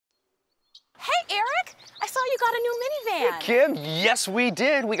got a new minivan. Kim, yes we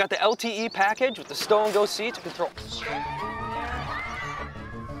did. We got the LTE package with the stow and go seats. You can throw...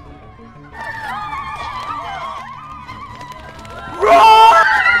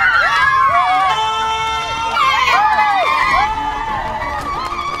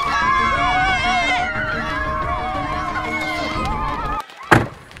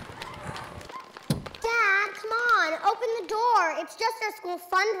 It's just our school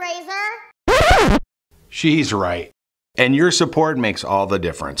fundraiser. She's right. And your support makes all the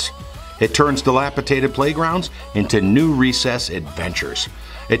difference. It turns dilapidated playgrounds into new recess adventures.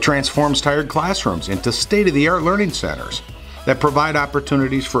 It transforms tired classrooms into state-of-the-art learning centers that provide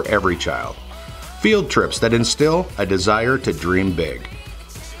opportunities for every child. Field trips that instill a desire to dream big.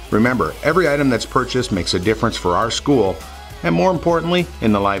 Remember, every item that's purchased makes a difference for our school, and more importantly,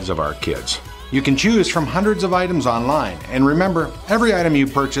 in the lives of our kids. You can choose from hundreds of items online, and remember, every item you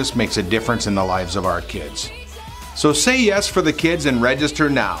purchase makes a difference in the lives of our kids. So say yes for the kids and register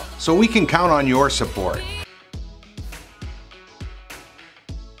now, so we can count on your support.